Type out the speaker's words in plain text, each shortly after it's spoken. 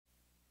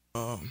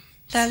I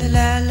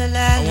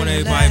want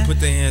everybody to put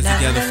their hands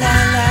together for me.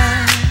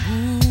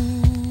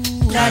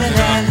 Clap it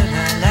up.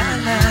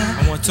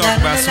 I want to talk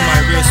about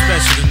somebody real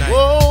special tonight.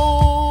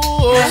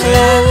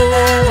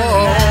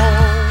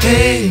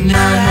 Hey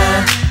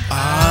mama,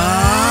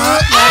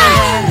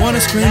 I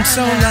wanna scream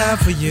so loud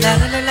for you,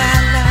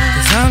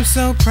 'cause I'm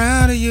so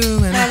proud of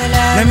you, and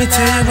let me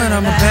tell you what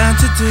I'm about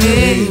to do.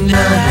 Hey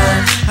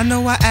mama, I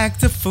know I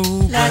act a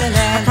fool, but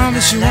I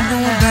promise you I'm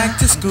going back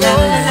to school. I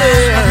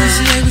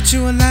appreciate what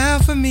you allow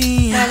for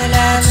me,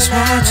 I just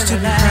want you to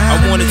be proud.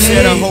 I wanna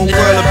tell the whole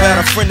world about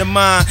a friend of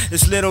mine,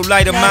 this little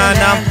light of mine.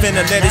 I'm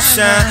finna let it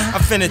shine.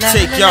 I'm finna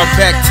take y'all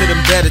back to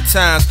them better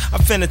times.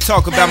 I'm finna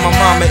talk about my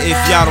mama if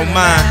y'all don't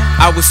mind.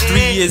 I was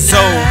 3 years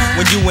old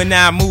when you and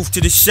I moved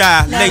to the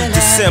Shy. Late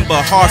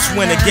December, harsh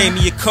winter gave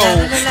me a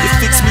cold. You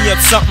fixed me up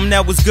something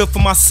that was good for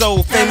my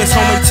soul. Famous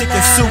homemade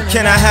chicken soup,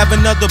 can I have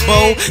another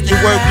bowl? You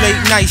work late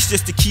nights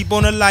just to keep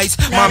on the lights.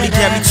 Mommy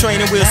got me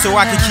training wheels so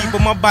I could keep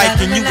on my bike,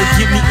 and you would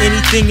give me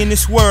anything in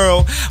this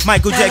world.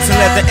 Michael Jackson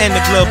leather and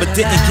the glove, but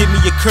didn't give me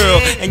a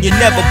curl. And you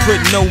never put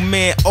no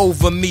man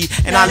over me,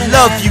 and I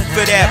love you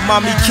for that,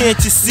 mommy, can't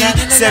you see?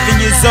 7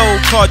 years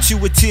old, caught you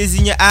with tears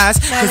in your eyes,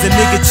 'cause a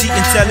nigga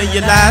cheating, telling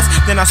you lies.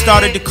 Then I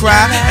started to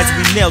cry as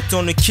we knelt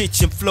on the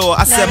kitchen floor.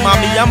 I said,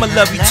 mommy, I'ma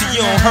love you till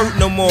you don't hurt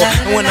no more,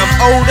 and when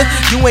I'm older,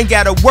 you ain't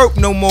gotta work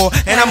no more,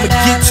 and I'ma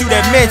get you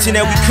that mansion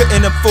that we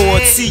couldn't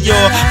afford. See,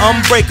 you're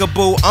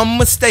unbreakable,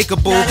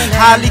 unmistakable,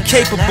 highly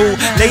capable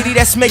lady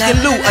that's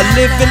making loot, a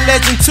living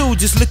legend too.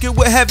 Just look at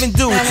what heaven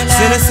do,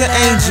 send us an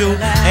angel,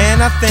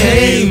 and I thank you.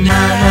 Hey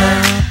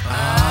mama,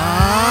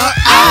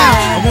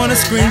 I wanna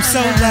scream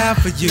so loud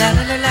for you,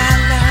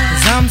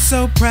 'cause I'm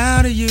so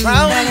proud of you.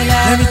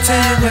 Let me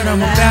tell you what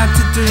I'm about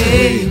to do.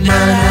 Hey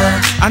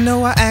mama, I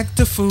know I act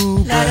a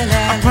fool, but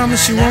I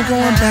promise you I'm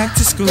going back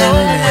to school. I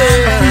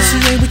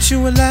appreciate what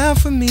you allow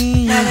for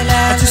me,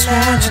 I just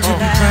want you to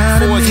be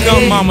proud of me.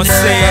 Young mama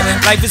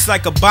said, life is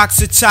like a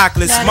box of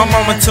chocolates. My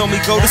mama told me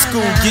go to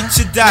school, get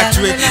your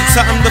doctorate,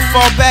 something to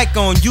fall back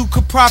on you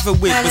could profit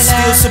with, but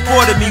still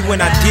supported me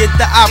when I did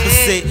the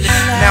opposite.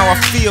 Now I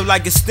feel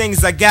like it's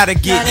things I gotta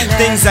get,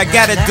 things I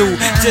gotta do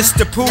just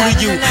to prove to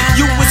you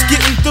you was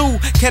getting through.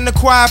 Can the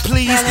choir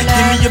please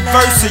give me a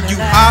verse of you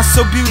are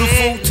so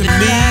beautiful to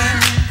me?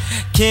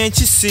 Can't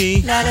you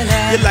see?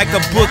 You're like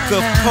a book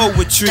of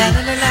poetry.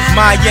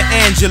 Maya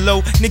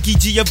Angelou, Nikki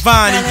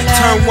Giovanni.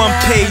 Turn one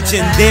page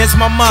and there's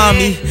my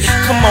mommy.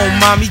 Come on,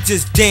 mommy,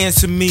 just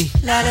dance with me.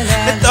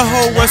 Let the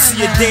whole world see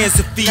your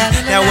dancing feet.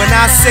 Now when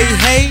I say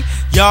hey,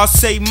 y'all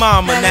say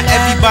mama. Now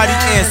everybody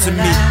answer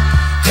me.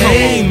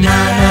 Hey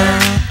mama,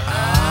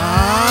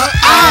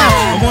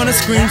 I wanna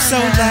scream so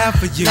loud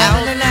for you,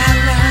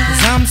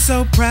 'cause I'm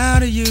so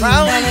proud of you.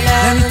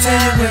 Let me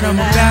tell you what I'm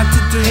about to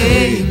do.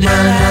 Hey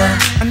mama,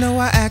 I know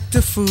I act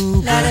a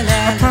fool, but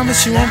I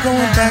promise you I'm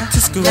going back to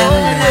school. I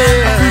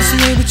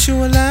appreciate what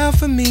you allow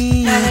for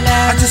me,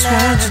 I just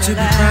want you to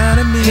be proud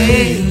of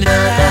me.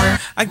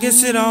 I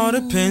guess it all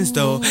depends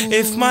though,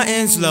 if my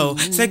end's low,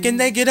 second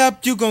they get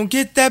up you gon'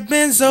 get that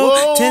benzo.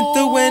 Tint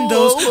the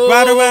windows,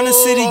 ride around the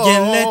city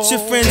and let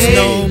your friends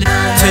know.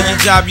 Tell your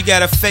job you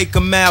gotta fake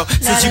them out,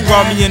 since you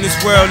brought me in this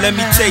world, let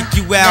me take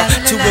you out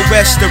to a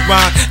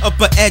restaurant,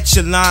 upper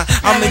echelon.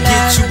 I'ma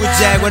get you a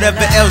Jag,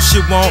 whatever else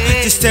you want.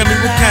 Just tell me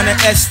what kind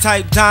of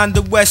S-type Don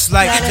the West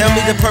like. Tell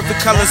me the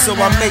perfect color so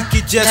I make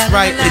it just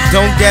right. It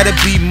don't gotta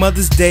be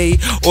Mother's Day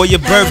or your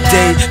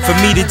birthday for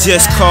me to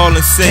just call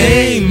and say,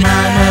 hey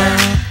mama,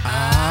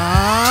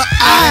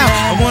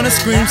 I wanna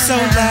scream so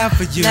loud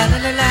for you,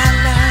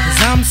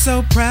 'cause I'm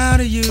so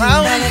proud of you.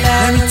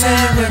 Let me tell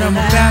you what I'm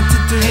about to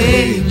do.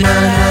 Hey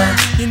mama,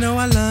 you know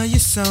I love you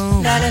so,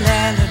 and I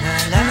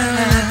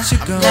let you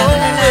go.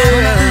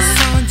 This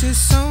song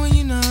just so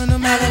you know, no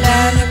matter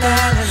where you go.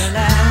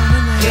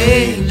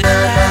 Hey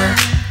mama,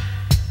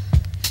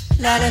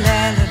 la la la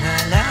la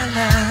la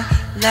la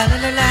la la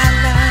la la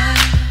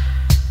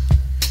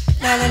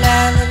la la la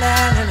la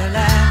la la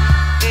la.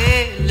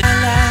 Hey la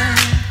la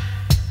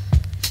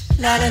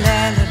la la la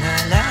la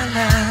la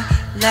la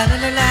la la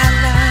la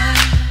la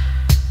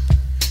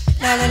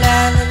la la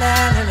la la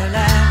la la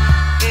la.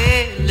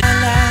 Hey la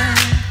la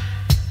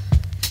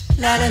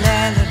la la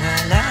la la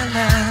la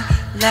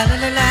la la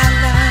la la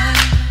la la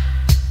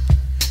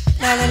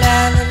la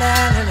la la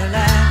la la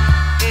la.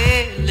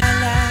 Hey la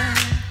la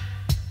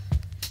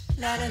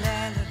la la la la la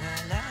la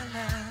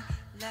la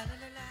la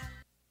la la.